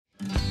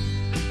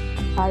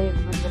Hi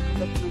everyone, welcome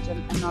back to my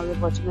channel and now we are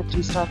watching a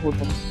 3-star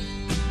hotel.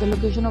 The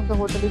location of the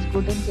hotel is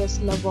good and guests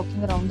love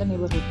walking around the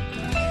neighborhood.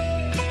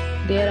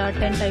 There are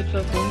 10 types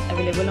of rooms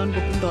available on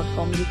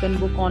booking.com. You can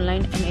book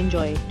online and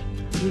enjoy it.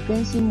 You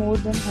can see more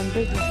than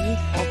 100 reviews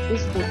of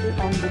this hotel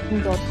on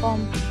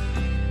booking.com.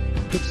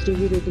 Its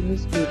review rating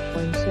is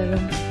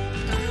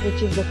 8.7,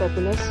 which is the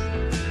fabulous.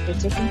 The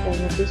check-in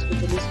time of this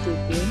hotel is 2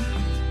 p.m.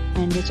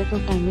 and the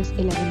check-out time is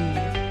 11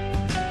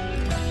 a.m.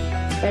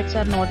 Pets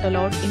are not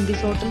allowed in this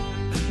hotel.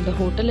 The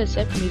hotel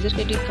accepts major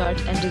credit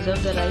cards and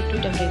reserves the right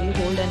to temporarily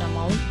hold an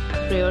amount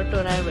prior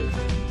to arrival.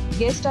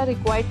 Guests are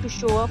required to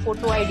show a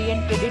photo ID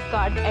and credit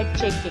card at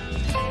check-in.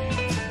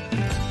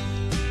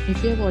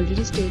 If you have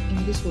already stayed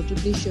in this hotel,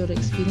 please share your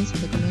experience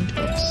in the comment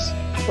box.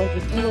 For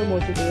booking or more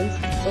details,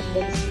 check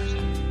the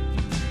description.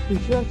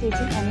 If you are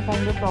facing any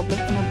kind of problem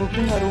in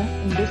booking a room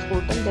in this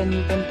hotel, then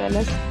you can tell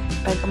us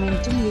by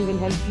commenting. We will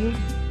help you.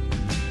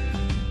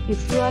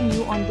 If you are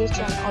new on this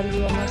channel or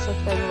you are not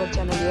subscribed our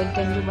channel yet,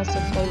 then you must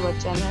subscribe our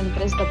channel and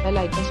press the bell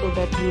icon so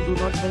that you do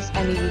not miss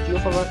any video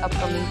of our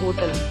upcoming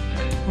hotel.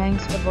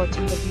 Thanks for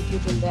watching the video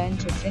till the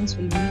end. So friends,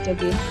 will meet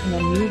again in a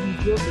new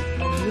video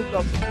with a new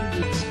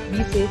property.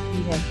 Be safe,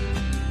 be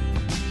happy.